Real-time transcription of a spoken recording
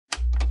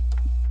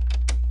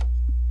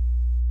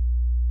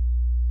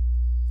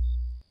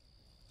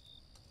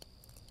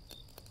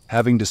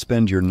Having to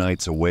spend your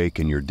nights awake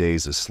and your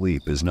days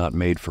asleep is not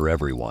made for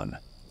everyone.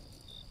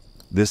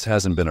 This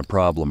hasn't been a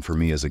problem for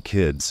me as a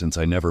kid since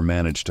I never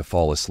managed to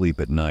fall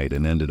asleep at night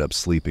and ended up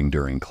sleeping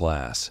during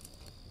class.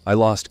 I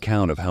lost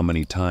count of how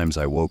many times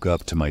I woke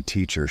up to my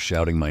teacher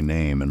shouting my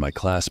name and my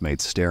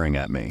classmates staring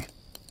at me.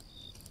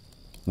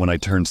 When I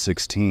turned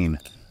 16,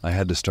 I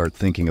had to start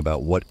thinking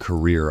about what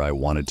career I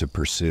wanted to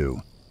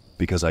pursue.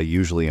 Because I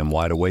usually am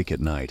wide awake at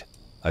night,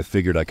 I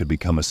figured I could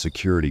become a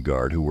security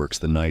guard who works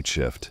the night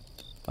shift.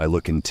 I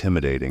look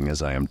intimidating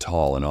as I am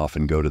tall and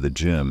often go to the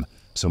gym,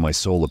 so my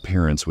sole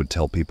appearance would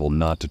tell people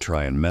not to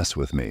try and mess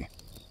with me.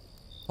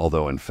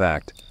 Although in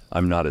fact,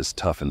 I'm not as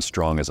tough and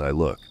strong as I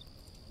look.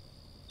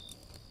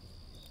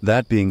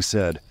 That being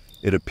said,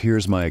 it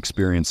appears my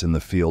experience in the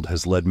field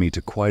has led me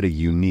to quite a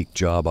unique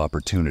job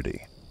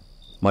opportunity.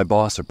 My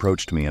boss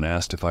approached me and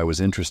asked if I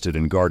was interested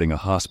in guarding a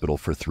hospital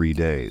for 3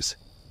 days.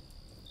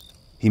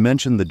 He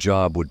mentioned the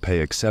job would pay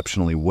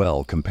exceptionally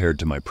well compared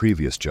to my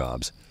previous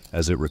jobs,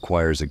 as it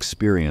requires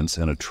experience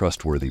and a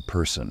trustworthy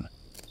person.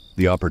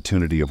 The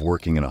opportunity of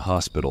working in a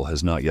hospital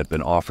has not yet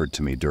been offered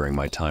to me during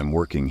my time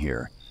working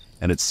here,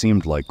 and it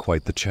seemed like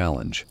quite the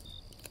challenge.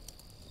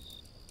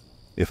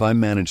 If I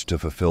managed to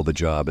fulfill the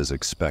job as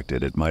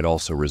expected, it might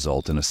also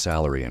result in a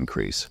salary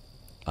increase.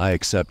 I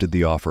accepted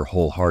the offer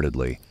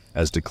wholeheartedly,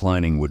 as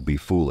declining would be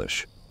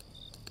foolish.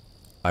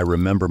 I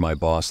remember my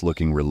boss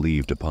looking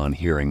relieved upon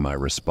hearing my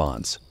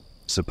response.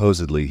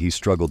 Supposedly, he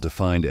struggled to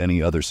find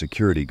any other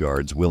security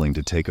guards willing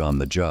to take on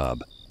the job.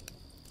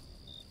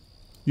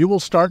 You will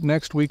start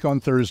next week on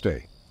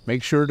Thursday.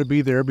 Make sure to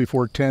be there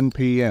before 10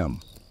 p.m.,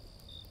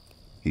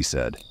 he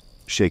said,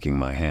 shaking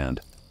my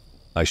hand.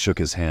 I shook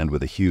his hand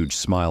with a huge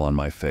smile on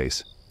my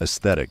face,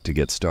 aesthetic to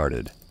get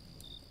started.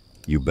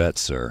 You bet,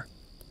 sir.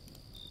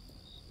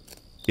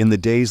 In the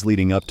days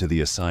leading up to the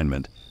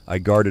assignment, I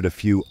guarded a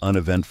few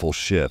uneventful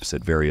shifts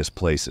at various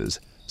places,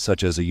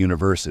 such as a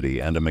university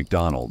and a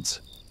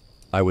McDonald's.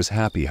 I was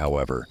happy,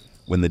 however,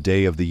 when the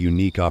day of the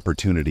unique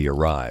opportunity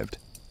arrived.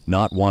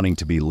 Not wanting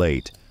to be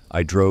late,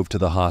 I drove to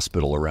the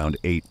hospital around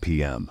 8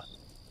 p.m.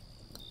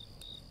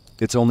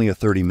 It's only a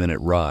 30-minute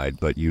ride,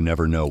 but you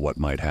never know what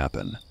might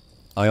happen.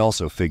 I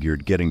also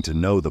figured getting to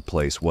know the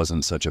place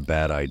wasn't such a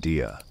bad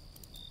idea.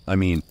 I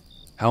mean,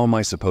 how am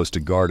I supposed to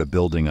guard a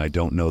building I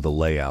don't know the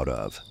layout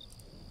of?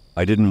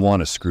 I didn't want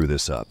to screw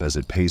this up, as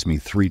it pays me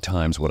 3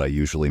 times what I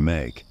usually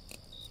make.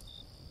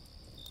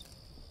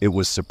 It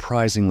was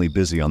surprisingly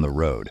busy on the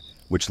road,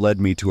 which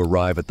led me to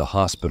arrive at the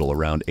hospital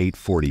around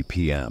 8:40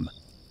 p.m.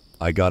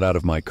 I got out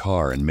of my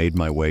car and made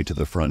my way to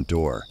the front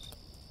door.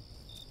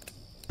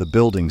 The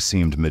building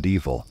seemed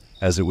medieval,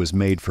 as it was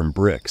made from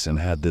bricks and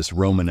had this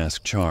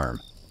Romanesque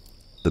charm.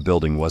 The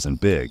building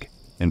wasn't big.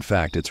 In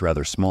fact, it's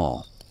rather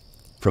small.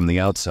 From the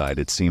outside,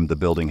 it seemed the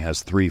building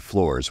has 3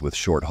 floors with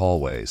short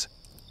hallways.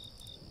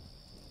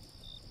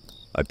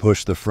 I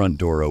pushed the front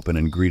door open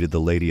and greeted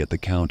the lady at the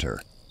counter.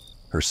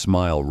 Her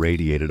smile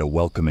radiated a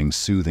welcoming,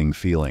 soothing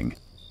feeling,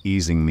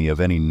 easing me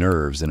of any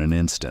nerves in an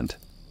instant.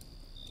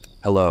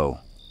 Hello,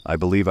 I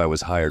believe I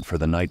was hired for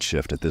the night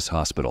shift at this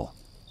hospital.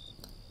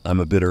 I'm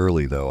a bit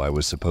early, though. I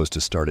was supposed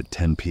to start at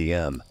 10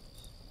 p.m.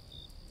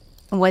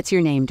 What's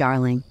your name,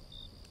 darling?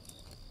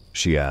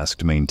 She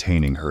asked,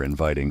 maintaining her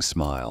inviting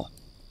smile.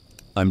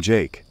 I'm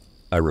Jake,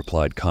 I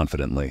replied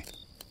confidently.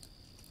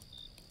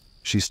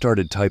 She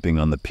started typing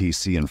on the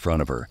PC in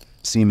front of her,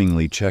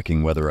 seemingly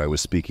checking whether I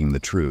was speaking the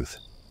truth.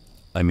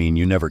 I mean,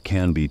 you never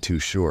can be too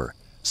sure.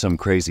 Some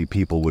crazy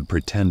people would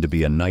pretend to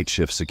be a night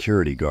shift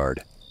security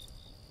guard.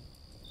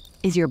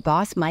 Is your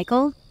boss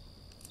Michael?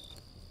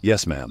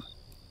 Yes, ma'am.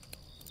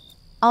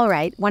 All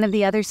right, one of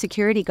the other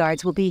security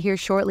guards will be here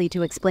shortly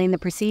to explain the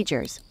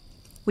procedures.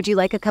 Would you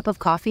like a cup of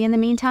coffee in the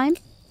meantime?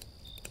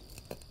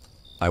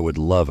 I would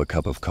love a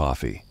cup of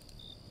coffee.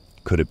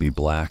 Could it be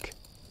black?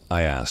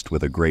 I asked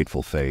with a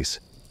grateful face.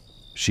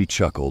 She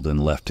chuckled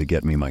and left to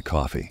get me my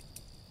coffee.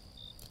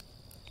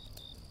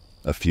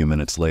 A few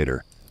minutes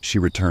later, she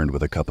returned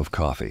with a cup of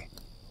coffee.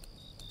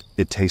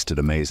 It tasted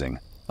amazing,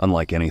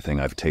 unlike anything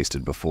I've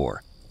tasted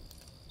before.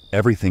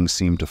 Everything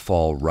seemed to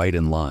fall right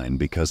in line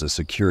because a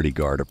security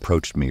guard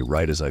approached me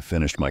right as I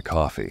finished my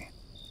coffee.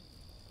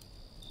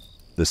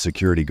 The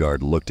security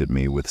guard looked at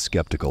me with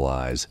skeptical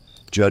eyes,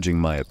 judging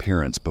my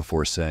appearance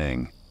before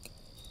saying,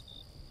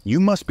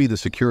 You must be the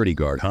security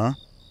guard, huh?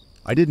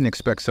 I didn't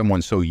expect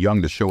someone so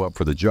young to show up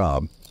for the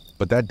job,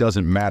 but that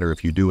doesn't matter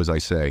if you do as I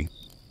say.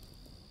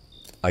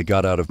 I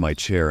got out of my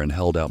chair and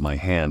held out my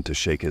hand to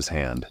shake his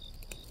hand.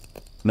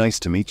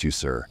 Nice to meet you,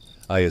 sir.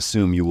 I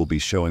assume you will be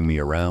showing me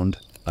around?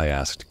 I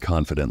asked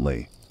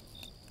confidently.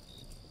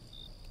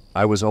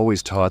 I was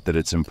always taught that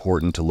it's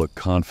important to look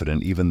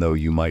confident even though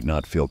you might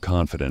not feel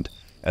confident,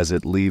 as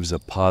it leaves a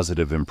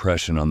positive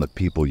impression on the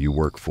people you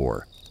work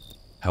for.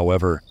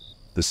 However,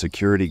 the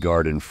security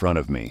guard in front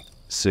of me,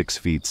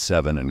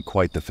 6'7" and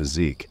quite the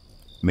physique,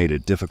 made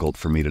it difficult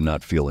for me to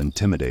not feel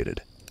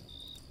intimidated.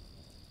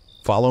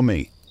 Follow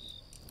me,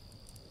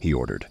 he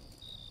ordered.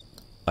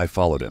 I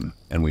followed him,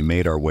 and we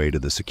made our way to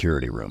the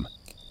security room.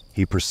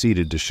 He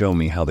proceeded to show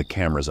me how the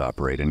cameras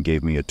operate and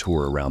gave me a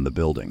tour around the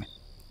building.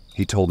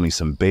 He told me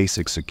some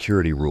basic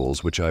security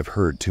rules which I've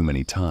heard too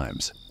many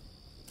times.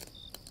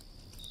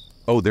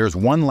 Oh, there's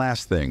one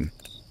last thing,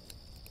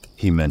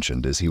 he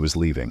mentioned as he was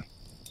leaving.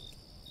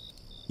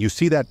 You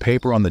see that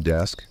paper on the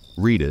desk?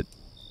 Read it.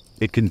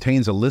 It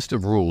contains a list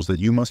of rules that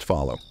you must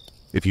follow.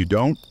 If you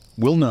don't,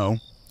 we'll know.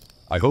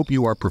 I hope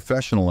you are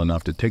professional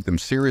enough to take them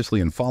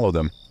seriously and follow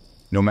them,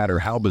 no matter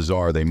how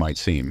bizarre they might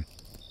seem.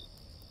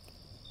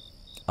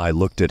 I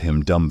looked at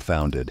him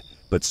dumbfounded,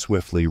 but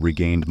swiftly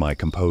regained my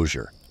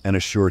composure and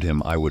assured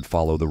him I would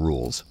follow the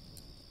rules.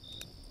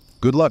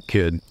 Good luck,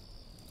 kid,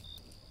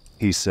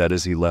 he said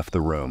as he left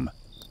the room.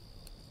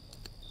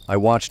 I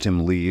watched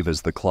him leave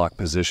as the clock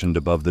positioned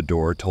above the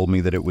door told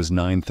me that it was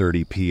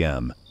 9:30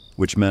 p.m.,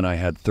 which meant I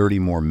had 30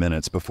 more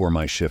minutes before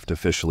my shift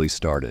officially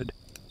started.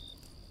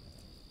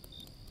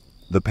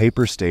 The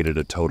paper stated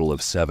a total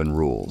of 7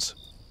 rules.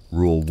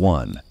 Rule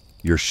 1.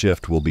 Your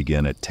shift will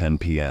begin at 10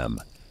 p.m.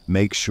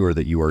 Make sure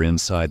that you are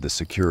inside the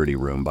security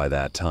room by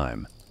that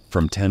time.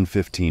 From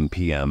 10:15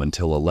 p.m.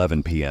 until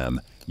 11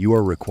 p.m., you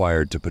are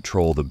required to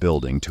patrol the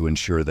building to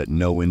ensure that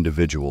no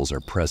individuals are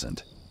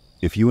present.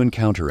 If you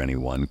encounter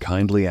anyone,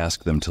 kindly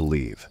ask them to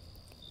leave.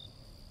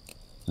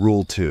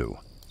 Rule 2.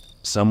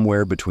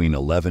 Somewhere between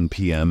 11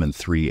 p.m. and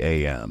 3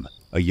 a.m.,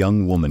 a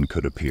young woman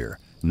could appear,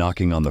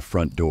 knocking on the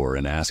front door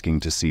and asking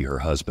to see her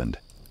husband.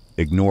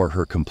 Ignore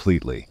her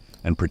completely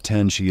and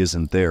pretend she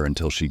isn't there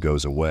until she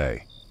goes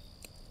away.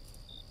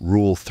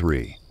 Rule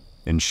 3.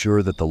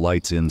 Ensure that the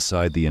lights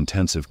inside the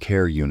intensive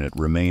care unit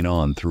remain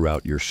on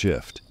throughout your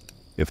shift.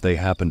 If they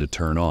happen to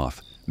turn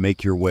off,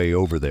 make your way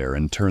over there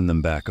and turn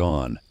them back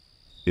on.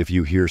 If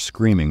you hear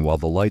screaming while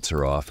the lights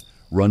are off,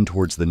 run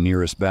towards the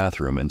nearest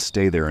bathroom and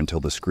stay there until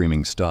the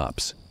screaming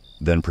stops.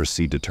 Then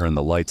proceed to turn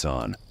the lights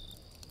on.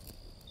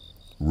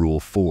 Rule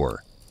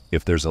 4.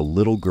 If there's a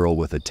little girl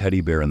with a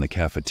teddy bear in the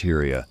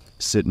cafeteria,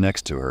 sit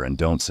next to her and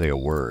don't say a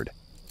word.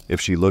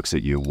 If she looks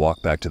at you,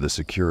 walk back to the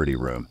security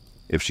room.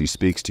 If she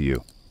speaks to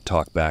you,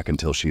 talk back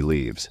until she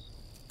leaves.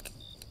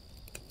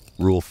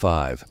 Rule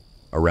 5.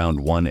 Around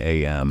 1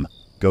 a.m.,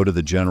 go to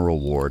the general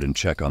ward and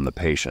check on the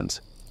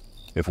patients.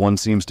 If one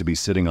seems to be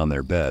sitting on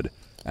their bed,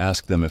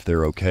 ask them if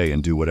they're okay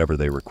and do whatever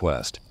they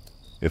request.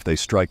 If they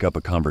strike up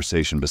a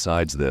conversation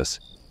besides this,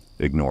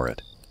 ignore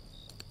it.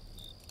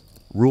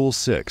 Rule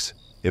 6.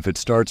 If it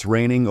starts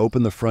raining,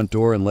 open the front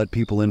door and let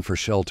people in for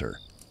shelter.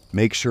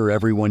 Make sure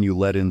everyone you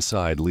let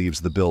inside leaves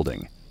the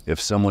building.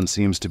 If someone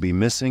seems to be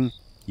missing,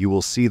 you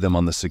will see them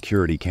on the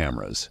security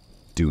cameras.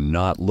 Do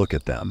not look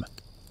at them.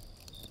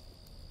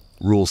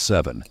 Rule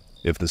 7.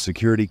 If the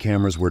security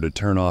cameras were to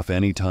turn off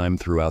any time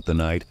throughout the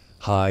night,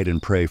 hide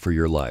and pray for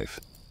your life.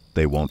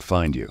 They won't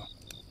find you.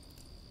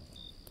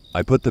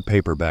 I put the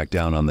paper back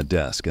down on the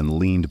desk and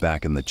leaned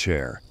back in the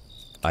chair.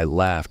 I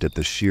laughed at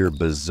the sheer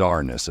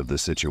bizarreness of the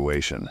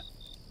situation.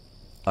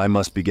 I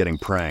must be getting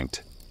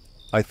pranked.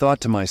 I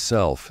thought to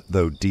myself,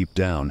 though deep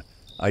down,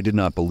 I did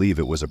not believe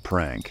it was a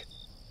prank.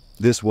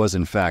 This was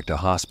in fact a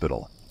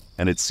hospital,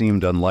 and it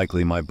seemed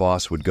unlikely my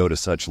boss would go to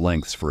such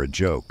lengths for a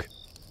joke.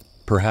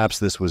 Perhaps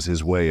this was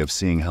his way of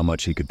seeing how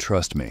much he could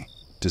trust me,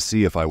 to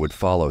see if I would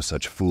follow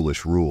such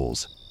foolish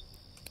rules.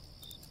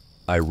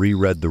 I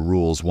reread the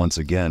rules once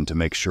again to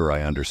make sure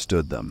I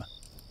understood them.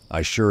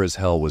 I sure as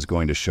hell was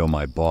going to show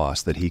my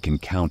boss that he can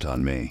count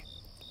on me.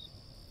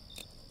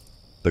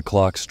 The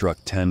clock struck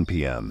 10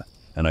 p.m.,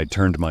 and I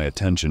turned my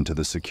attention to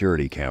the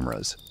security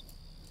cameras.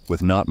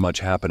 With not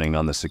much happening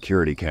on the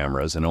security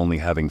cameras and only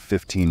having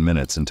 15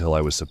 minutes until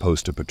I was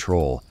supposed to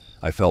patrol,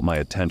 I felt my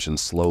attention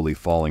slowly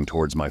falling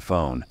towards my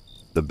phone,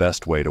 the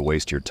best way to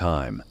waste your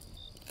time.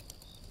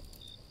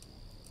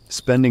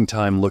 Spending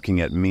time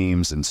looking at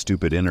memes and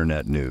stupid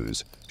internet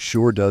news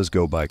sure does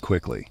go by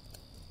quickly.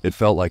 It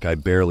felt like I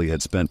barely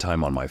had spent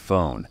time on my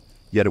phone,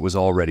 yet it was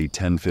already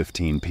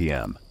 10:15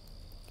 p.m.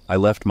 I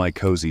left my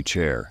cozy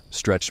chair,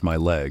 stretched my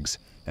legs,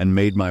 and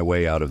made my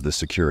way out of the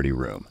security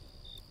room.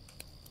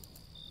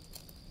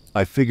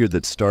 I figured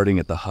that starting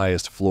at the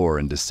highest floor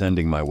and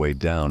descending my way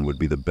down would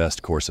be the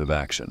best course of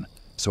action,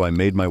 so I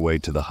made my way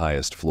to the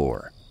highest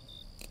floor.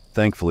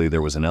 Thankfully,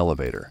 there was an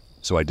elevator,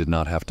 so I did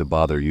not have to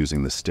bother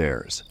using the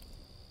stairs.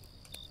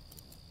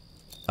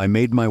 I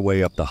made my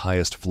way up the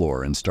highest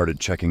floor and started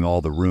checking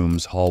all the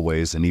rooms,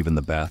 hallways, and even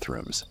the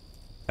bathrooms.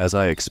 As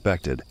I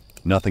expected,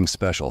 nothing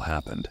special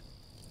happened.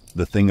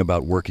 The thing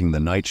about working the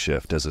night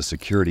shift as a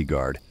security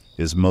guard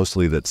is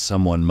mostly that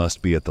someone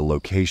must be at the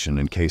location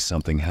in case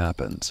something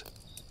happens.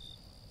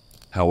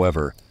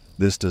 However,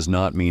 this does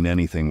not mean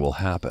anything will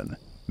happen,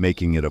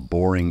 making it a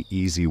boring,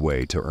 easy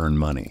way to earn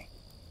money.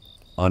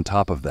 On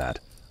top of that,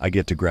 I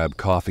get to grab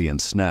coffee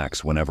and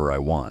snacks whenever I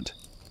want.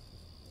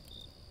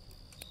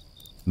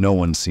 No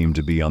one seemed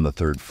to be on the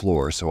 3rd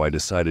floor, so I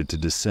decided to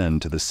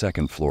descend to the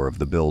 2nd floor of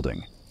the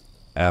building.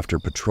 After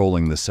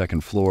patrolling the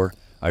 2nd floor,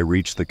 I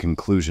reached the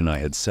conclusion I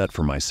had set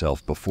for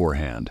myself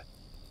beforehand.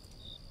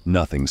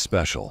 Nothing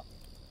special.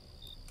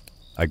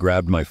 I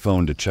grabbed my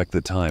phone to check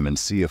the time and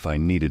see if I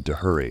needed to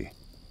hurry.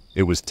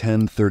 It was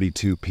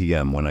 10:32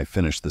 p.m. when I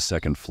finished the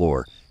 2nd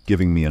floor,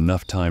 giving me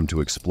enough time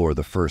to explore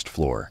the first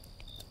floor.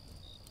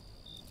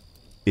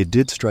 It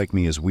did strike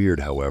me as weird,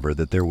 however,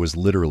 that there was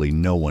literally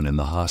no one in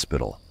the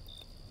hospital.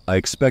 I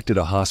expected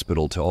a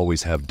hospital to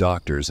always have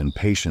doctors and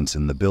patients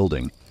in the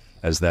building,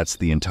 as that's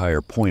the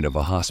entire point of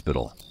a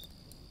hospital.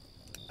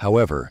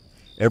 However,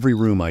 every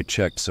room I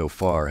checked so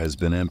far has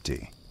been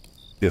empty.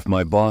 If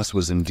my boss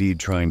was indeed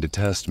trying to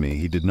test me,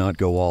 he did not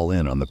go all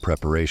in on the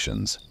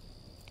preparations.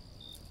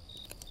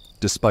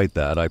 Despite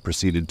that, I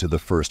proceeded to the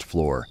first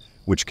floor,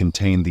 which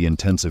contained the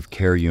intensive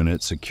care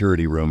unit,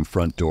 security room,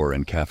 front door,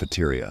 and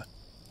cafeteria.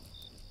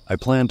 I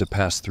planned to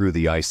pass through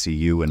the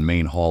ICU and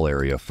main hall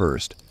area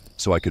first,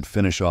 so I could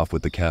finish off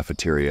with the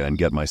cafeteria and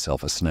get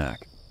myself a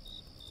snack.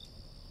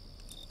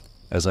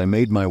 As I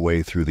made my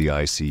way through the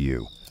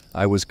ICU,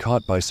 I was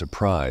caught by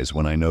surprise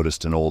when I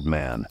noticed an old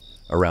man,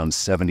 around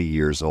 70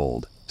 years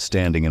old,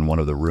 standing in one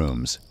of the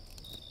rooms.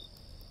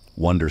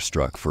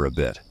 Wonderstruck for a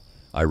bit,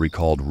 I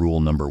recalled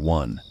rule number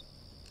 1.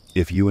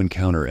 If you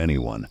encounter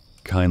anyone,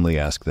 kindly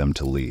ask them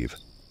to leave.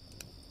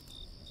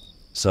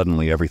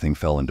 Suddenly, everything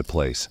fell into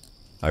place.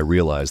 I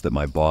realized that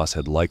my boss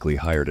had likely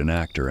hired an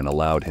actor and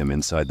allowed him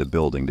inside the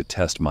building to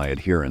test my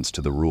adherence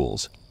to the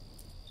rules.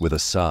 With a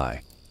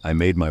sigh, I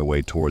made my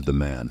way toward the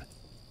man.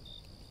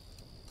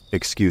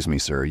 "Excuse me,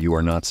 sir, you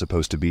are not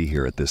supposed to be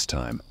here at this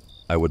time.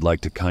 I would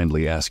like to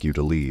kindly ask you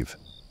to leave,"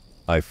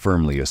 I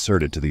firmly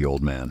asserted to the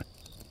old man.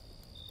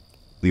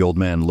 The old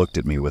man looked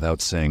at me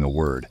without saying a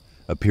word,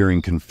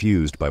 appearing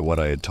confused by what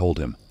I had told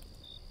him.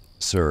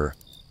 "Sir,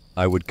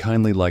 I would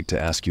kindly like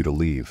to ask you to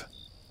leave,"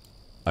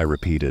 I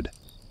repeated.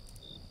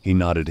 He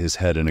nodded his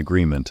head in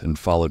agreement and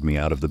followed me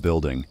out of the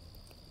building.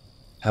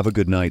 "Have a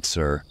good night,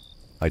 sir,"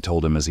 I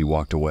told him as he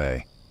walked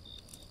away.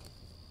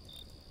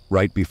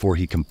 Right before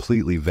he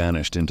completely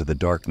vanished into the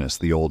darkness,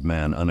 the old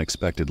man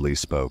unexpectedly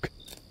spoke.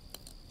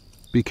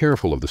 Be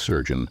careful of the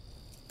surgeon.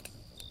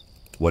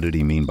 What did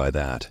he mean by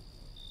that?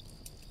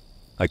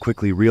 I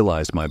quickly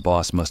realized my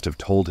boss must have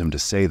told him to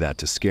say that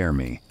to scare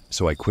me,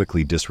 so I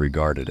quickly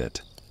disregarded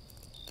it.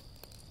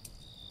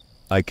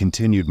 I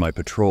continued my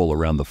patrol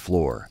around the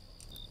floor.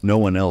 No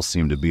one else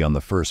seemed to be on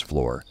the first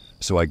floor,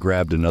 so I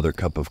grabbed another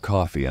cup of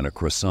coffee and a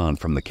croissant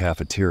from the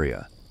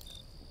cafeteria.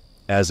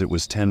 As it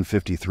was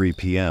 10:53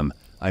 p.m.,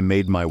 I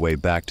made my way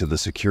back to the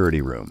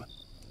security room.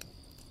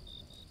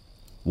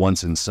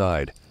 Once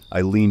inside,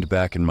 I leaned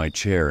back in my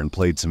chair and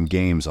played some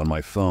games on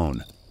my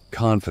phone,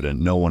 confident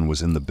no one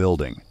was in the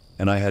building,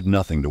 and I had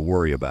nothing to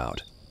worry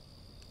about.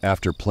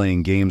 After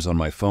playing games on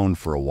my phone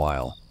for a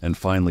while, and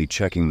finally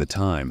checking the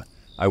time,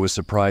 I was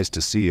surprised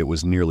to see it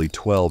was nearly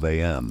 12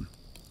 a.m.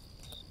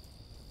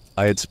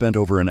 I had spent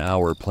over an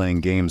hour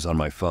playing games on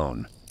my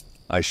phone.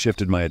 I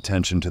shifted my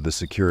attention to the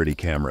security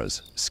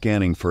cameras,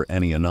 scanning for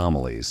any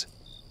anomalies.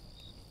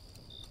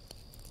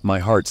 My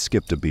heart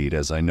skipped a beat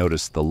as I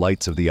noticed the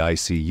lights of the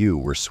ICU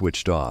were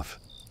switched off.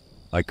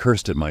 I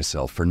cursed at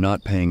myself for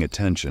not paying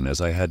attention,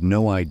 as I had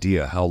no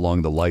idea how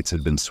long the lights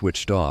had been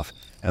switched off,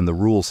 and the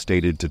rule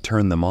stated to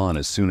turn them on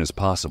as soon as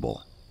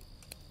possible.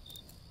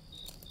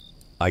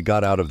 I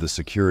got out of the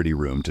security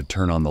room to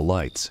turn on the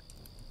lights.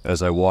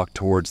 As I walked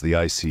towards the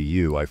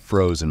ICU, I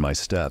froze in my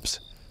steps.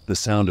 The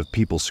sound of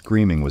people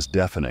screaming was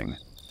deafening.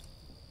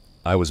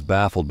 I was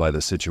baffled by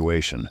the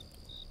situation,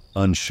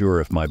 unsure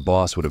if my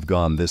boss would have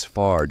gone this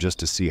far just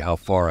to see how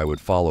far I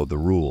would follow the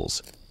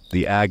rules.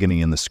 The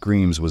agony in the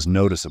screams was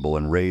noticeable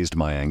and raised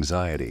my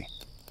anxiety.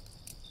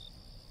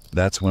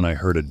 That's when I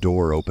heard a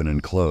door open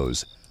and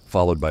close,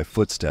 followed by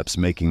footsteps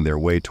making their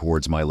way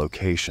towards my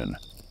location.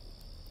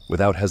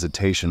 Without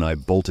hesitation, I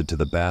bolted to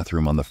the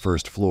bathroom on the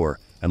first floor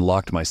and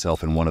locked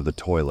myself in one of the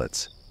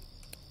toilets.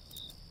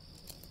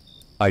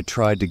 I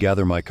tried to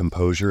gather my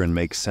composure and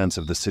make sense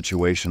of the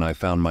situation I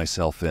found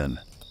myself in.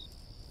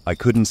 I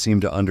couldn't seem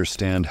to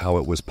understand how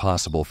it was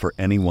possible for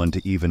anyone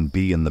to even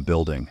be in the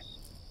building.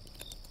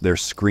 Their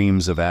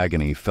screams of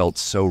agony felt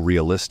so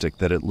realistic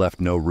that it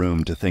left no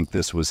room to think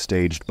this was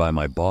staged by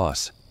my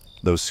boss.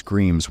 Those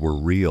screams were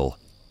real.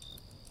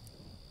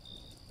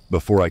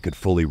 Before I could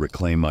fully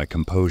reclaim my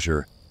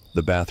composure,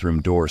 the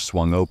bathroom door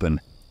swung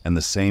open, and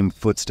the same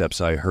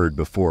footsteps I heard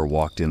before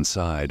walked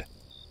inside.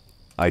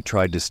 I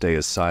tried to stay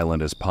as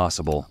silent as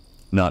possible,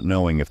 not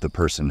knowing if the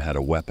person had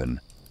a weapon.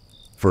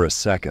 For a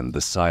second, the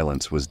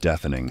silence was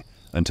deafening,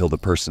 until the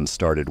person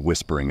started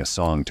whispering a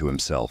song to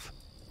himself.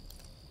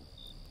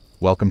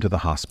 Welcome to the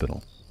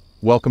hospital.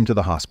 Welcome to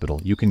the hospital.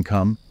 You can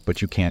come,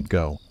 but you can't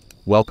go.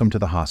 Welcome to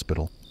the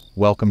hospital.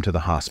 Welcome to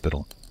the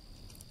hospital.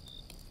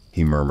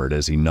 He murmured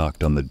as he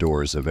knocked on the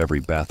doors of every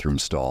bathroom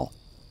stall.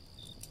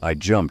 I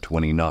jumped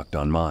when he knocked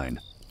on mine.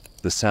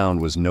 The sound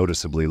was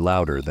noticeably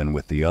louder than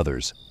with the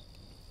others.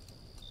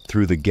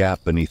 Through the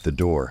gap beneath the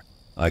door,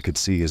 I could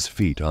see his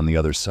feet on the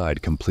other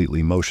side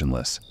completely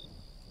motionless.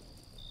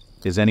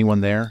 Is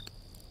anyone there?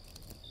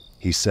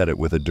 He said it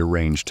with a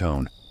deranged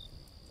tone.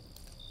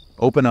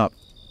 Open up.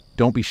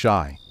 Don't be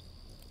shy.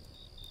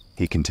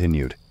 He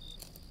continued.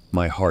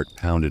 My heart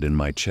pounded in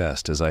my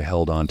chest as I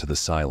held on to the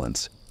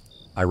silence.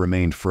 I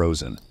remained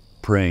frozen,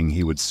 praying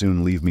he would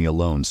soon leave me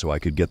alone so I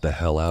could get the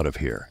hell out of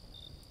here.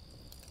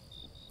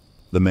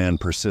 The man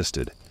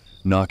persisted,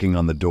 knocking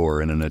on the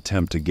door in an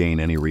attempt to gain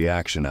any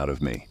reaction out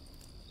of me.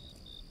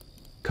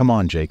 Come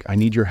on, Jake, I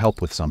need your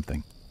help with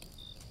something.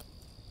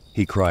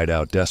 He cried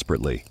out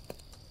desperately.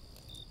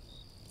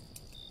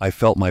 I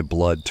felt my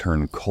blood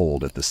turn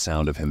cold at the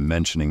sound of him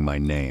mentioning my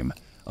name,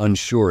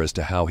 unsure as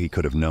to how he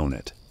could have known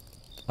it.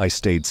 I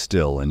stayed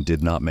still and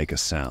did not make a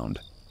sound.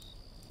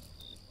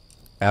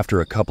 After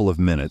a couple of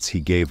minutes, he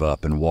gave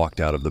up and walked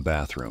out of the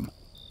bathroom.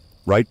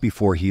 Right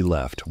before he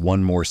left,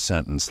 one more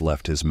sentence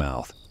left his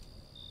mouth.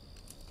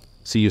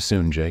 See you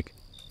soon, Jake.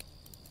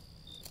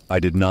 I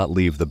did not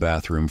leave the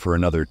bathroom for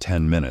another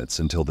 10 minutes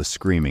until the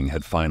screaming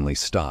had finally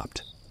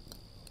stopped.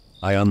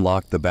 I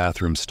unlocked the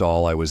bathroom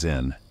stall I was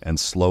in and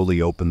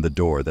slowly opened the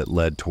door that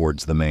led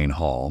towards the main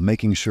hall,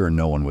 making sure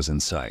no one was in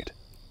sight.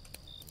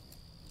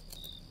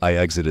 I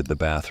exited the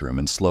bathroom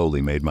and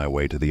slowly made my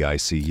way to the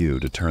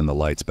ICU to turn the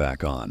lights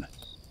back on.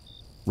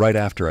 Right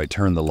after I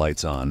turned the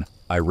lights on,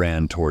 I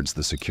ran towards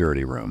the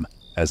security room,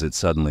 as it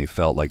suddenly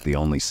felt like the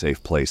only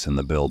safe place in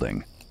the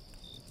building.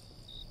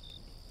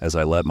 As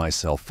I let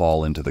myself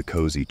fall into the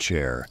cozy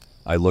chair,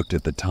 I looked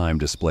at the time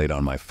displayed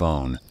on my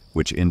phone,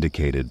 which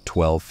indicated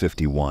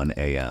 12:51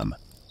 a.m.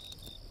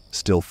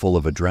 Still full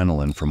of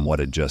adrenaline from what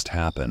had just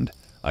happened,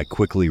 I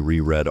quickly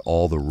reread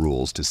all the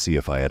rules to see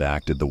if I had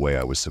acted the way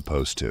I was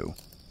supposed to.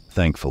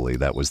 Thankfully,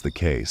 that was the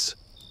case.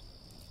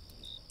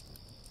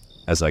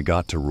 As I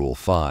got to Rule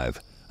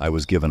 5, I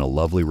was given a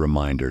lovely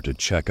reminder to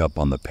check up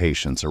on the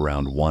patients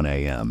around 1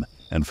 a.m.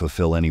 and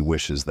fulfill any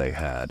wishes they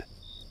had.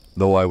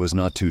 Though I was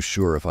not too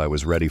sure if I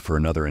was ready for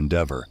another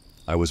endeavor,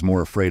 I was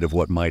more afraid of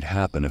what might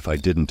happen if I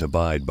didn't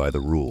abide by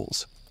the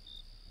rules.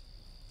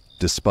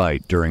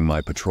 Despite, during my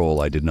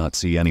patrol, I did not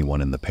see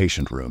anyone in the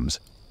patient rooms,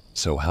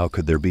 so how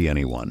could there be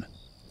anyone?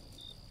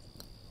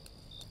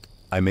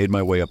 I made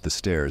my way up the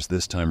stairs,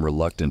 this time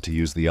reluctant to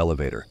use the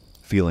elevator,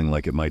 feeling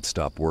like it might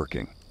stop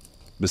working.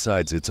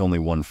 Besides, it's only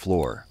one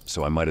floor,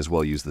 so I might as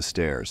well use the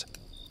stairs.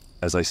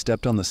 As I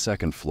stepped on the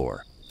second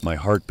floor, my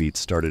heartbeat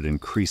started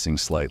increasing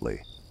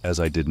slightly, as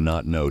I did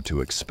not know to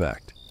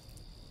expect.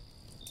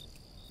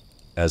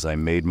 As I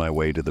made my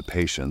way to the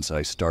patients,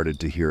 I started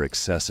to hear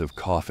excessive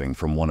coughing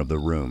from one of the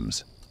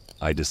rooms.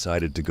 I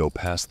decided to go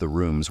past the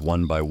rooms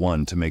one by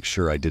one to make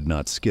sure I did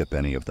not skip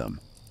any of them.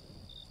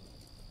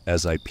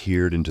 As I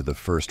peered into the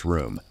first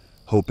room,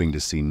 hoping to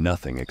see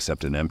nothing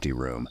except an empty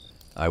room,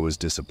 I was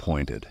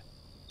disappointed.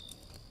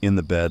 In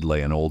the bed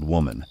lay an old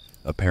woman,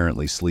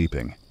 apparently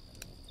sleeping.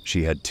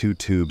 She had 2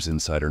 tubes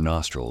inside her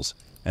nostrils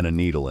and a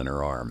needle in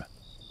her arm.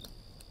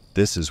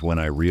 This is when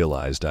I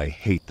realized I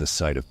hate the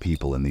sight of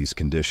people in these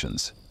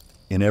conditions.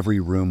 In every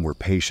room were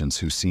patients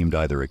who seemed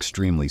either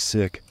extremely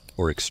sick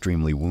or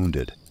extremely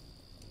wounded.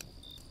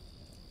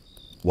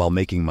 While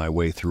making my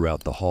way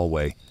throughout the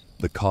hallway,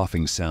 the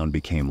coughing sound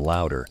became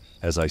louder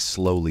as I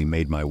slowly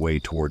made my way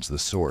towards the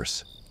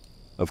source.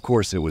 Of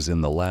course, it was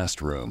in the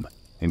last room.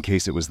 In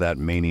case it was that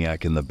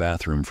maniac in the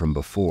bathroom from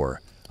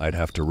before, I'd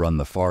have to run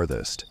the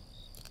farthest.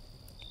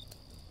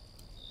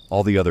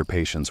 All the other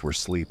patients were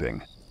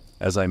sleeping.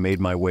 As I made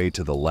my way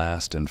to the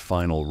last and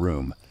final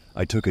room,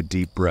 I took a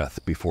deep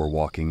breath before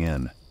walking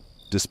in.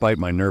 Despite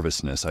my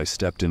nervousness, I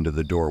stepped into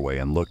the doorway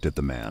and looked at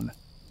the man.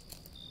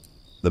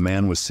 The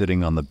man was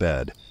sitting on the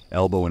bed,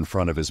 elbow in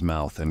front of his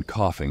mouth and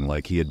coughing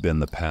like he had been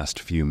the past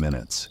few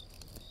minutes.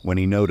 When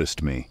he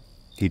noticed me,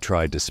 he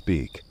tried to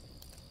speak.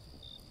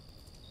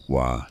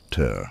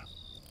 Water,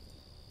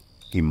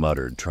 he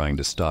muttered, trying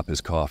to stop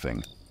his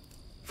coughing.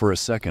 For a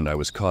second, I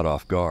was caught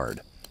off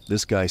guard.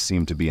 This guy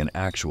seemed to be an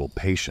actual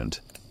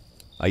patient.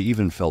 I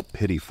even felt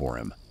pity for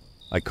him.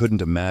 I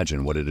couldn't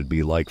imagine what it'd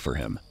be like for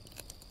him.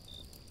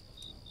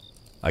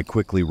 I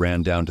quickly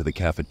ran down to the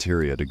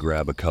cafeteria to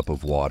grab a cup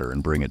of water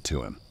and bring it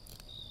to him.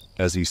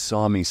 As he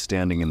saw me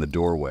standing in the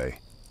doorway,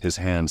 his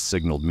hand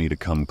signaled me to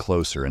come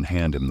closer and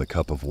hand him the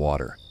cup of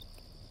water.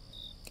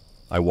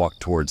 I walked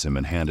towards him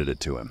and handed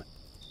it to him.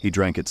 He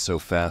drank it so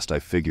fast I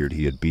figured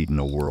he had beaten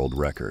a world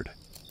record.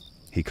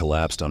 He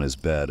collapsed on his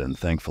bed and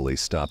thankfully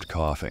stopped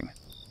coughing.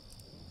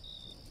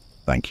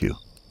 thank you.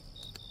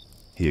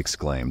 He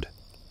exclaimed.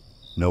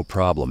 "No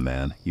problem,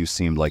 man. You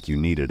seemed like you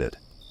needed it,"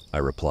 I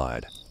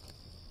replied.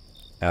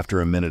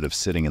 After a minute of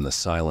sitting in the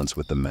silence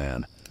with the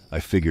man, I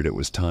figured it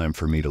was time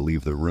for me to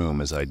leave the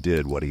room as I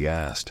did what he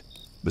asked.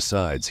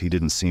 Besides, he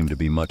didn't seem to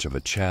be much of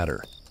a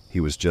chatter. He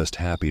was just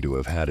happy to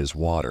have had his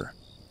water.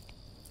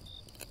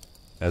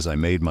 As I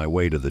made my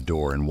way to the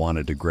door and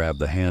wanted to grab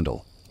the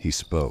handle, he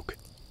spoke.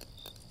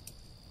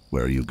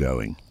 Where are you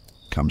going?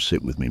 Come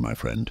sit with me, my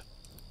friend.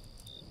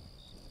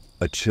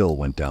 A chill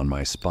went down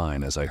my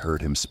spine as I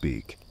heard him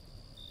speak.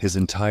 His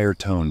entire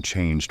tone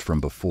changed from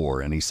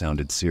before and he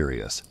sounded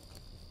serious.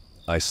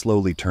 I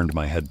slowly turned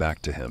my head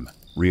back to him,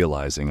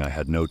 realizing I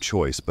had no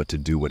choice but to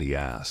do what he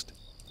asked.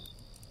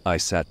 I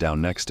sat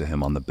down next to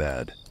him on the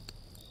bed.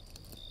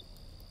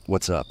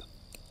 "What's up?"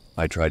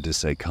 I tried to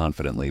say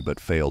confidently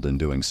but failed in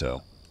doing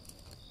so.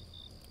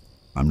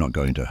 I'm not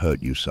going to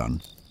hurt you,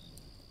 son.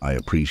 I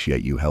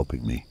appreciate you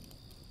helping me.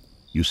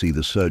 You see,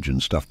 the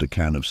surgeon stuffed a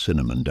can of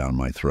cinnamon down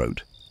my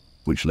throat,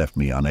 which left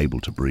me unable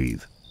to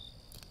breathe.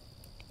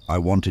 I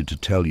wanted to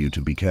tell you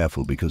to be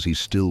careful because he's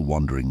still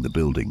wandering the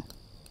building.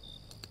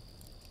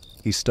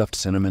 He stuffed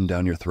cinnamon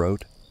down your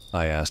throat?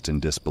 I asked in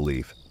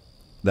disbelief.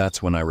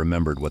 That's when I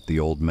remembered what the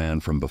old man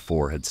from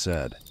before had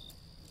said.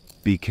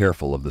 Be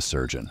careful of the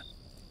surgeon.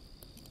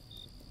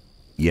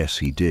 Yes,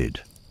 he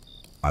did.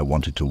 I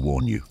wanted to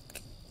warn you.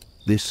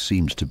 This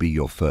seems to be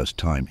your first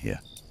time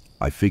here.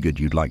 I figured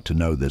you'd like to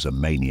know there's a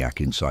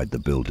maniac inside the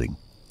building.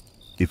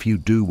 If you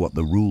do what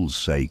the rules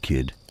say,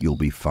 kid, you'll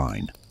be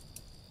fine.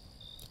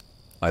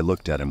 I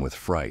looked at him with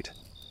fright.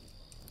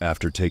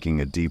 After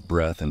taking a deep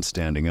breath and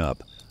standing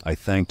up, I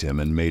thanked him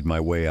and made my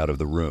way out of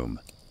the room.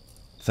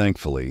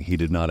 Thankfully, he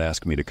did not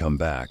ask me to come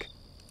back.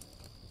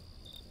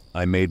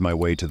 I made my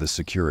way to the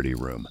security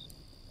room.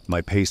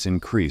 My pace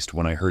increased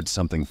when I heard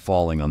something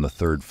falling on the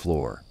 3rd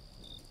floor.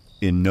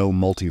 In no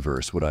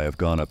multiverse would I have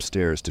gone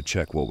upstairs to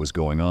check what was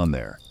going on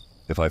there.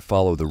 If I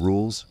followed the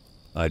rules,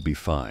 I'd be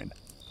fine.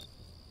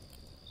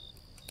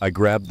 I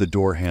grabbed the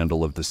door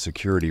handle of the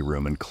security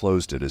room and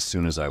closed it as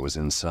soon as I was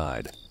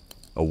inside.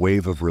 A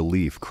wave of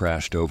relief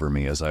crashed over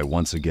me as I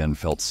once again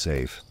felt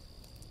safe.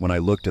 When I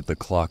looked at the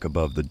clock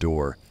above the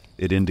door,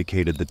 it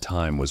indicated the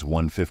time was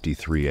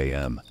 1:53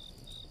 a.m.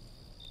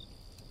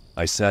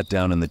 I sat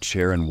down in the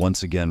chair and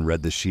once again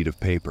read the sheet of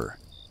paper.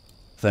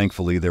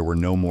 Thankfully, there were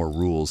no more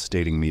rules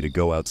stating me to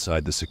go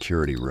outside the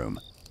security room.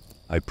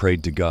 I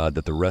prayed to God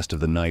that the rest of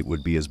the night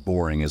would be as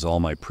boring as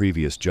all my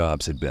previous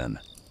jobs had been.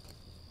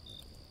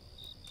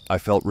 I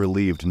felt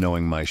relieved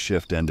knowing my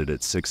shift ended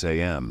at 6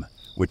 a.m.,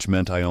 which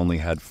meant I only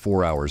had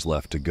 4 hours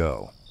left to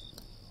go.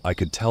 I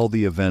could tell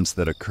the events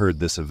that occurred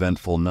this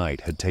eventful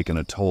night had taken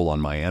a toll on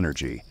my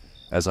energy,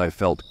 as I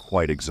felt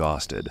quite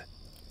exhausted.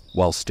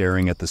 While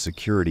staring at the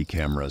security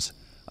cameras,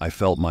 I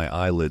felt my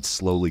eyelids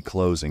slowly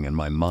closing and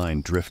my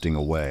mind drifting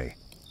away.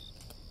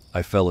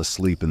 I fell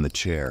asleep in the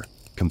chair,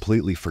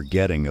 completely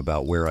forgetting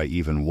about where I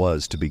even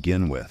was to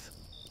begin with.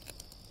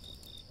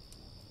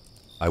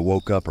 I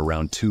woke up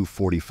around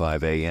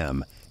 2:45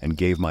 a.m. and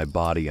gave my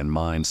body and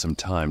mind some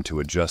time to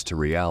adjust to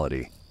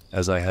reality,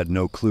 as I had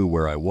no clue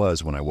where I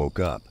was when I woke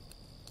up.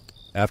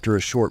 After a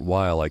short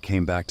while, I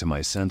came back to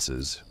my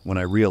senses when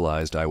I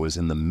realized I was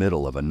in the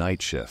middle of a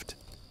night shift.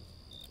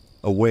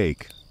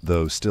 Awake,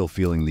 though still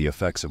feeling the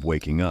effects of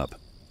waking up,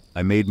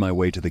 I made my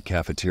way to the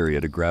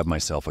cafeteria to grab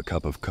myself a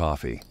cup of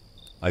coffee.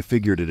 I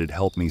figured it'd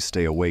help me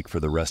stay awake for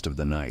the rest of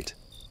the night.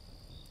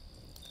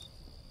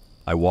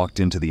 I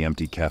walked into the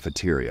empty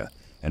cafeteria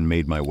and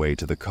made my way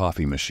to the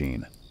coffee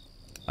machine.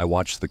 I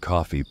watched the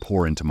coffee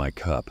pour into my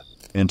cup,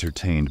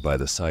 entertained by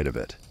the sight of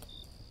it.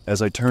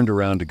 As I turned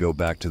around to go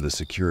back to the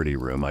security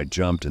room, I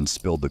jumped and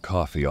spilled the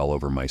coffee all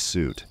over my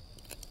suit.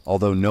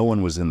 Although no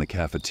one was in the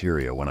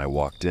cafeteria when I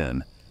walked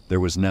in, there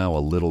was now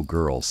a little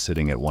girl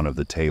sitting at one of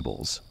the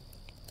tables.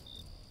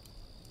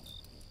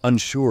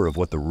 Unsure of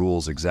what the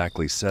rules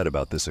exactly said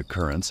about this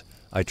occurrence,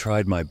 I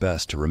tried my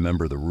best to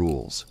remember the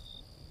rules.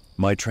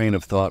 My train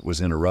of thought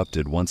was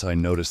interrupted once I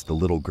noticed the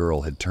little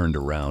girl had turned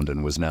around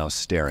and was now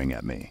staring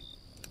at me.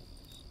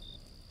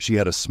 She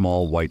had a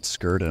small white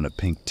skirt and a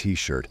pink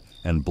t-shirt,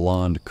 and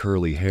blonde,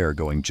 curly hair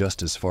going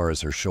just as far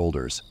as her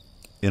shoulders.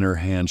 In her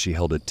hand she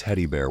held a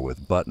teddy bear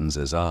with buttons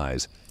as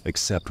eyes,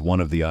 except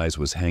one of the eyes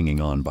was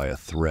hanging on by a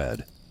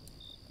thread.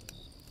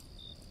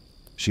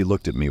 She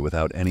looked at me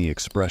without any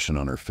expression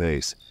on her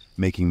face,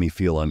 making me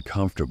feel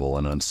uncomfortable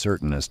and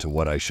uncertain as to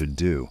what I should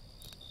do.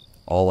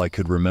 All I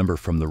could remember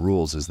from the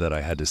rules is that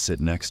I had to sit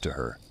next to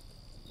her.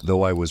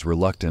 Though I was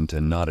reluctant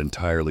and not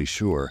entirely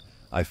sure,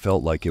 I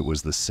felt like it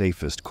was the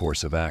safest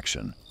course of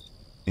action.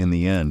 In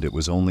the end, it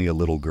was only a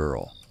little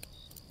girl.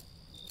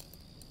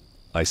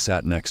 I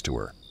sat next to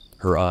her,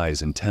 her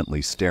eyes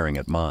intently staring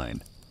at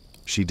mine.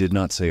 She did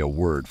not say a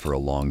word for a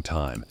long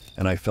time,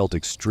 and I felt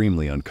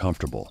extremely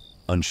uncomfortable,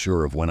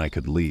 unsure of when I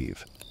could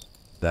leave.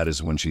 That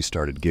is when she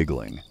started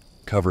giggling,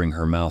 covering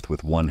her mouth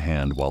with one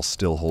hand while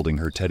still holding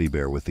her teddy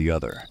bear with the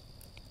other.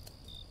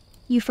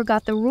 You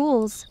forgot the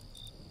rules.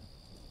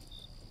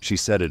 She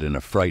said it in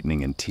a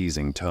frightening and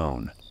teasing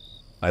tone.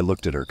 I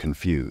looked at her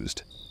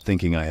confused,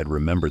 thinking I had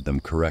remembered them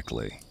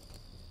correctly.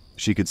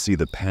 She could see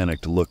the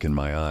panicked look in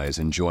my eyes,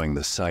 enjoying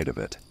the sight of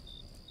it.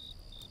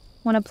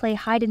 Want to play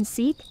hide and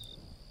seek?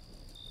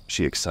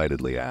 She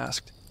excitedly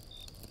asked.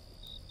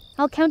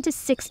 I'll count to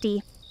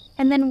 60,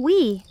 and then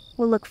we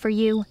will look for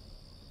you.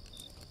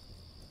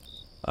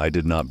 I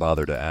did not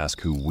bother to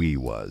ask who we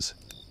was.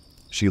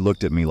 She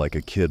looked at me like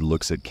a kid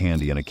looks at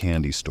candy in a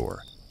candy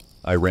store.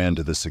 I ran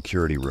to the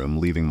security room,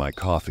 leaving my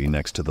coffee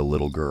next to the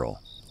little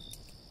girl.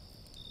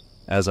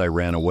 As I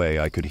ran away,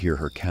 I could hear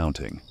her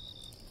counting.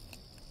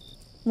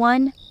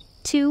 1,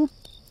 2,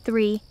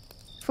 3.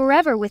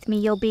 Forever with me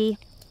you'll be.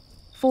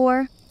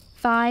 4,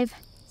 5,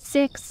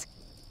 6.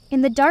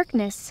 In the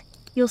darkness,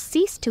 you'll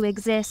cease to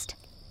exist.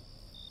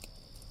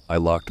 I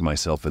locked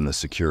myself in the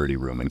security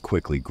room and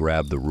quickly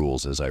grabbed the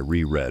rules as I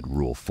reread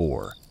Rule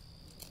 4.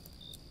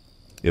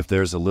 If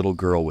there's a little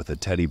girl with a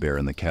teddy bear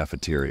in the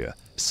cafeteria,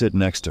 sit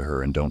next to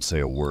her and don't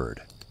say a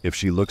word. If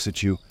she looks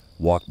at you,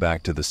 walk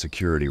back to the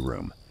security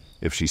room.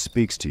 If she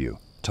speaks to you,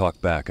 talk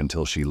back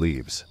until she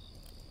leaves.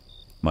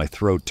 My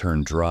throat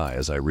turned dry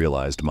as I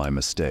realized my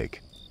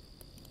mistake.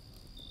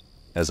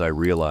 As I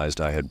realized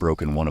I had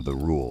broken one of the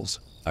rules,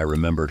 I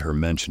remembered her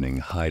mentioning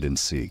hide and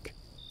seek.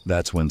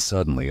 That's when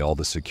suddenly all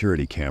the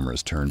security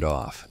cameras turned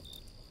off.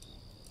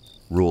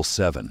 Rule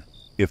 7.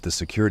 If the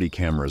security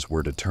cameras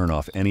were to turn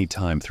off any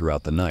time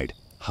throughout the night,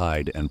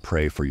 hide and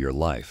pray for your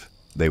life.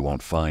 They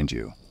won't find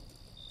you.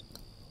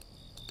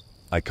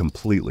 I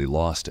completely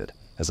lost it,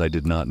 as I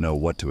did not know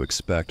what to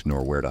expect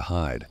nor where to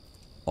hide.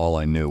 All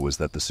I knew was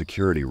that the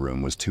security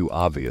room was too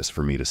obvious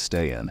for me to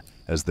stay in,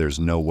 as there's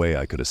no way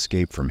I could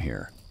escape from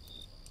here.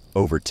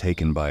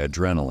 Overtaken by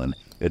adrenaline,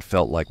 it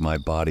felt like my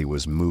body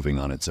was moving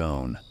on its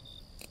own.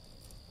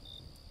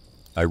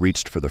 I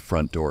reached for the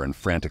front door and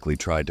frantically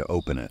tried to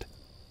open it.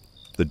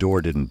 The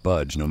door didn't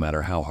budge no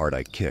matter how hard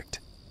I kicked.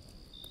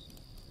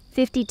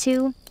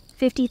 52,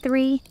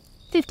 53,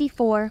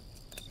 54,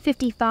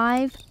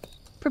 55.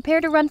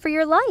 Prepare to run for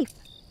your life.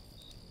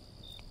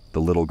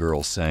 The little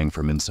girl sang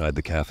from inside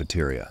the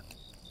cafeteria.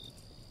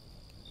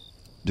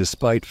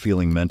 Despite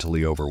feeling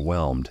mentally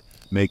overwhelmed,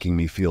 making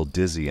me feel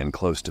dizzy and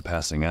close to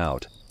passing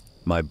out,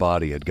 my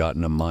body had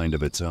gotten a mind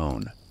of its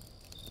own.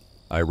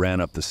 I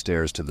ran up the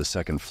stairs to the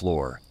second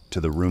floor,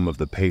 to the room of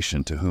the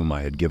patient to whom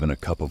I had given a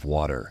cup of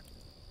water.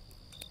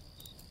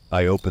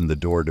 I opened the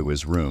door to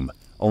his room,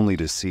 only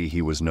to see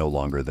he was no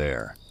longer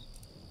there.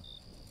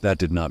 That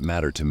did not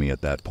matter to me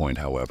at that point,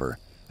 however,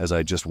 as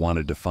I just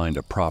wanted to find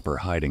a proper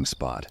hiding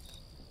spot.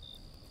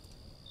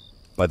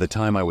 By the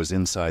time I was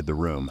inside the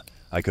room,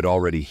 I could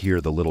already hear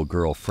the little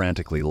girl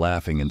frantically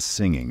laughing and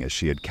singing as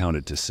she had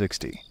counted to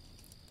 60.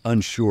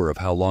 Unsure of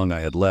how long I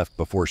had left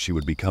before she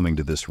would be coming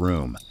to this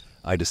room,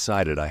 I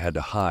decided I had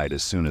to hide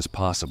as soon as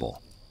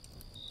possible.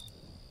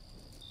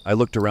 I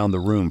looked around the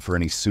room for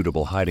any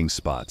suitable hiding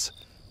spots,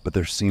 but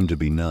there seemed to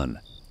be none.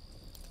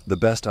 The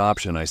best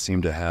option I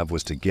seemed to have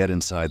was to get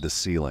inside the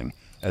ceiling,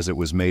 as it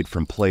was made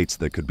from plates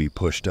that could be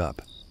pushed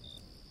up.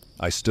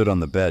 I stood on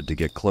the bed to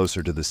get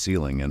closer to the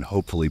ceiling and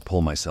hopefully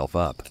pull myself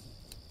up.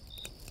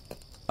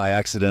 I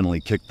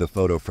accidentally kicked the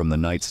photo from the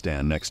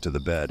nightstand next to the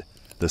bed.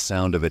 The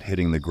sound of it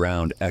hitting the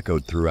ground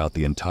echoed throughout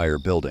the entire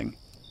building.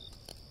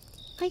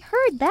 I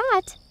heard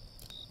that.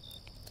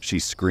 She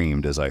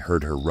screamed as I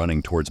heard her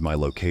running towards my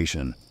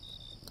location.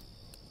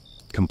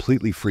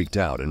 Completely freaked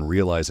out and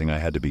realizing I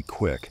had to be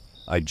quick,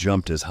 I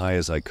jumped as high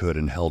as I could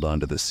and held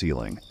onto the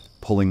ceiling,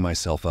 pulling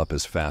myself up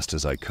as fast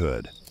as I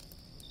could.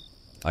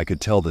 I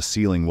could tell the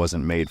ceiling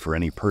wasn't made for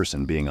any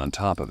person being on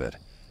top of it,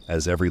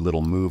 as every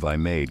little move I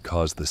made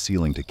caused the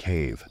ceiling to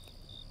cave.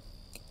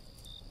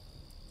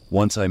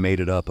 Once I made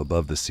it up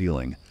above the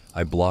ceiling,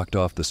 I blocked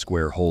off the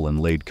square hole and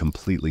laid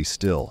completely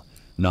still,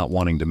 not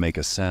wanting to make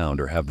a sound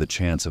or have the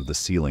chance of the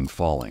ceiling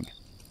falling.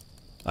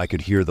 I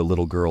could hear the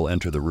little girl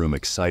enter the room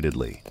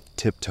excitedly,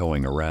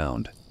 tiptoeing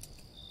around.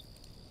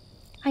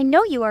 I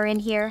know you are in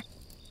here.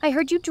 I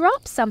heard you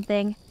drop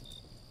something.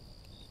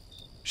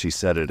 She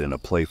said it in a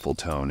playful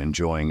tone,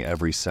 enjoying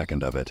every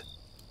second of it.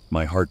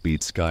 My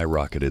heartbeat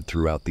skyrocketed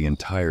throughout the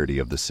entirety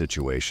of the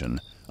situation,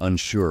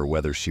 unsure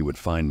whether she would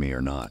find me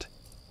or not.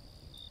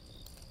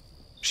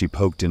 She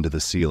poked into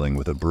the ceiling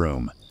with a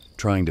broom,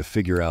 trying to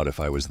figure out if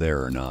I was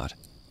there or not.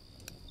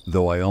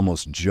 Though I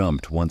almost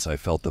jumped once I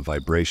felt the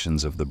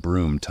vibrations of the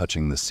broom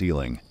touching the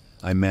ceiling,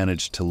 I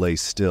managed to lay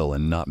still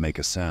and not make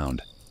a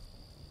sound.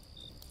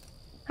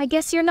 I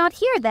guess you're not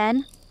here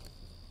then.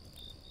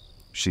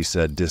 She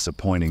said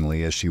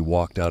disappointingly as she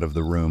walked out of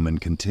the room and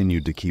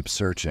continued to keep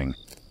searching.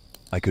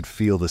 I could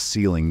feel the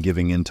ceiling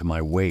giving in to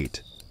my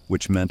weight,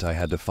 which meant I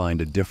had to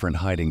find a different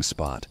hiding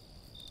spot.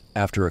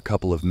 After a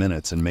couple of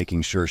minutes and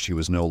making sure she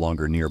was no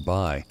longer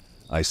nearby,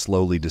 I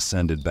slowly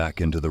descended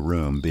back into the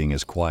room, being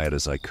as quiet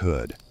as I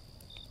could.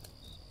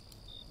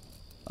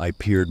 I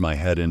peered my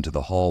head into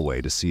the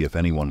hallway to see if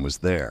anyone was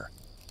there,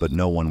 but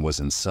no one was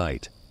in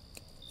sight.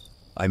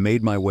 I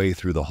made my way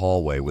through the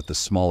hallway with the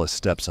smallest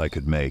steps I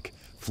could make,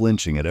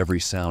 flinching at every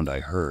sound I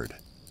heard.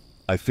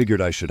 I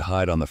figured I should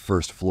hide on the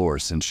first floor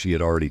since she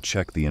had already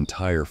checked the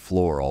entire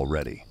floor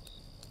already.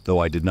 Though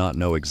I did not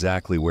know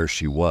exactly where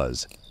she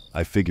was,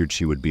 I figured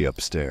she would be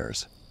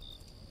upstairs.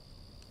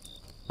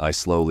 I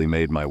slowly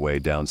made my way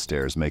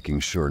downstairs,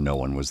 making sure no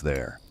one was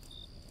there.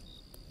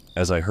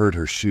 As I heard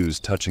her shoes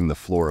touching the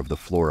floor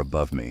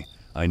above me,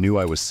 I knew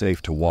I was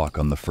safe to walk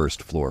on the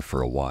first floor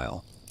for a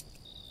while.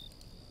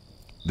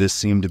 This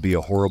seemed to be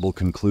a horrible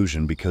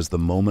conclusion because the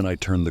moment I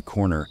turned the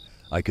corner,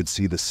 I could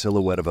see the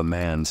silhouette of a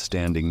man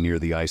standing near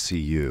the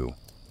ICU.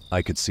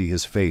 I could see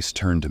his face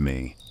turn to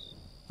me.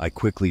 I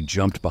quickly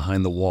jumped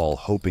behind the wall,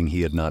 hoping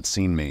he had not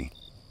seen me.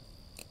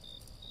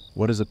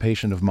 What is a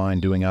patient of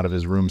mine doing out of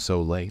his room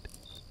so late?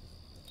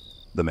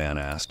 The man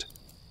asked.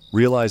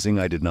 Realizing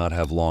I did not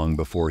have long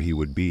before he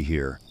would be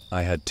here,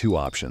 I had two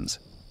options.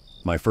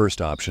 My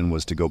first option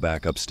was to go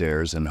back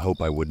upstairs and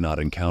hope I would not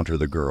encounter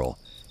the girl,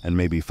 and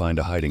maybe find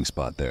a hiding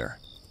spot there.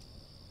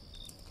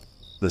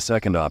 The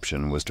second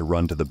option was to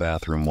run to the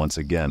bathroom once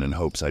again in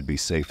hopes I'd be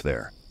safe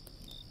there.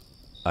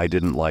 I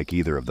didn't like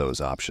either of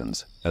those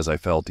options, as I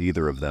felt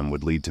either of them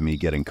would lead to me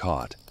getting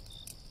caught.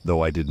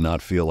 Though I did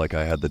not feel like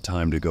I had the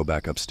time to go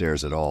back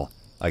upstairs at all,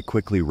 I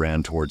quickly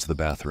ran towards the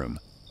bathroom.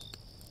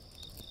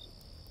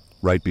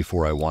 Right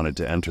before I wanted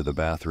to enter the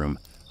bathroom,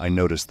 I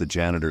noticed the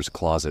janitor's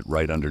closet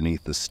right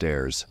underneath the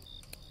stairs.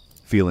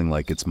 Feeling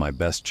like it's my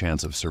best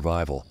chance of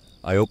survival,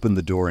 I opened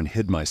the door and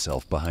hid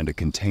myself behind a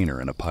container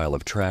and a pile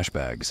of trash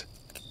bags.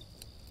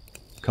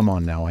 Come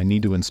on now, I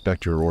need to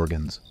inspect your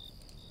organs.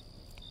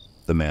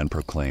 The man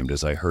proclaimed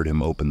as I heard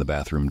him open the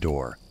bathroom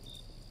door.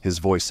 His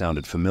voice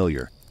sounded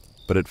familiar,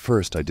 but at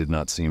first I did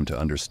not seem to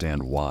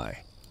understand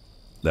why.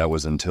 That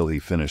was until he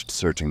finished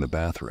searching the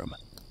bathroom.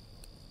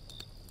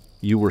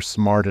 You were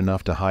smart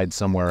enough to hide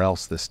somewhere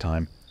else this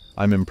time.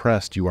 I'm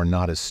impressed you are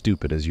not as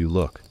stupid as you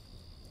look.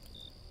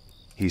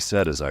 He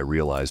said as I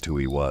realized who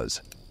he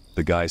was.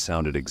 The guy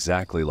sounded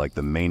exactly like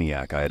the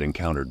maniac I had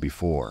encountered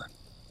before.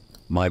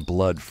 My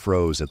blood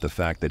froze at the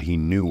fact that he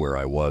knew where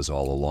I was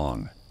all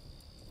along.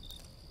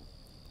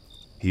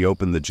 He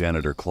opened the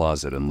janitor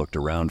closet and looked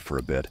around for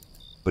a bit,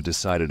 but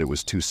decided it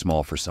was too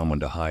small for someone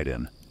to hide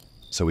in,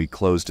 so he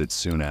closed it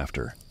soon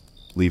after,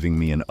 leaving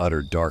me in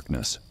utter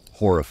darkness,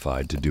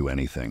 horrified to do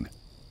anything.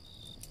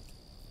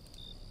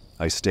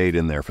 I stayed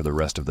in there for the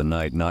rest of the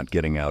night, not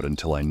getting out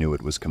until I knew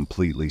it was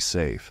completely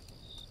safe.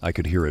 I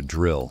could hear a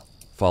drill,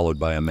 followed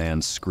by a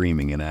man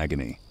screaming in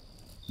agony.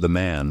 The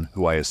man,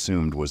 who I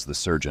assumed was the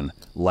surgeon,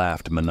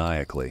 laughed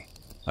maniacally.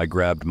 I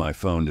grabbed my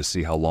phone to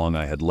see how long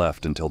I had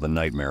left until the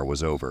nightmare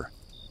was over.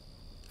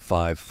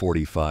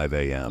 5:45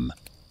 a.m.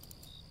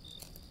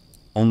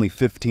 Only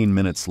 15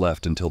 minutes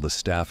left until the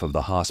staff of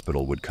the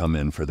hospital would come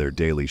in for their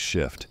daily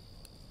shift.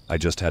 I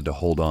just had to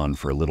hold on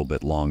for a little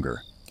bit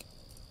longer.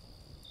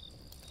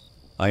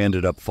 I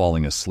ended up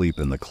falling asleep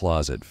in the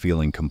closet,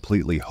 feeling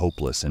completely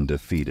hopeless and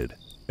defeated,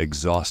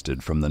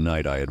 exhausted from the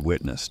night I had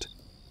witnessed.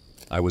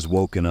 I was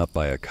woken up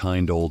by a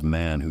kind old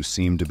man who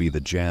seemed to be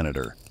the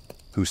janitor,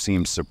 who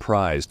seemed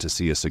surprised to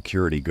see a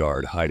security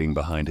guard hiding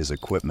behind his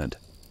equipment.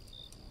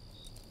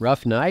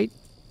 Rough night?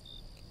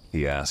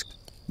 He asked,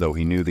 though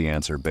he knew the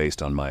answer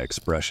based on my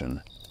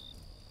expression.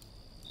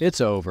 It's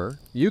over.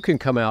 You can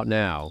come out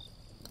now.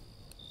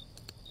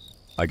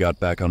 I got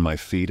back on my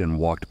feet and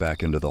walked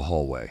back into the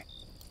hallway.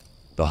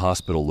 The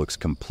hospital looks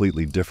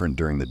completely different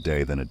during the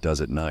day than it does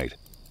at night.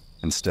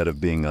 Instead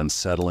of being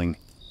unsettling,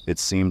 it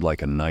seemed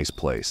like a nice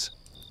place.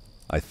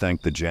 I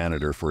thanked the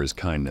janitor for his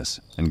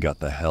kindness and got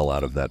the hell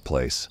out of that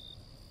place.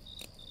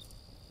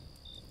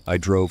 I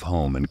drove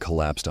home and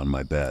collapsed on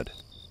my bed.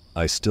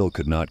 I still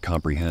could not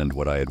comprehend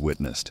what I had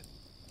witnessed.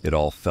 It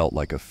all felt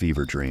like a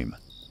fever dream.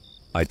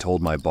 I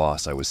told my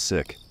boss I was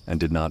sick and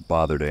did not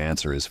bother to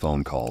answer his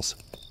phone calls.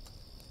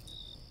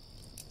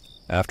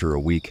 After a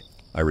week,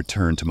 I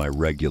returned to my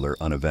regular,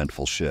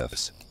 uneventful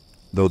shifts.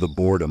 Though the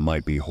boredom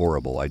might be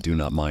horrible, I do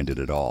not mind it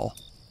at all.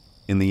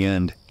 In the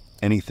end,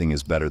 anything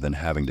is better than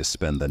having to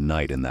spend the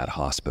night in that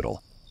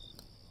hospital.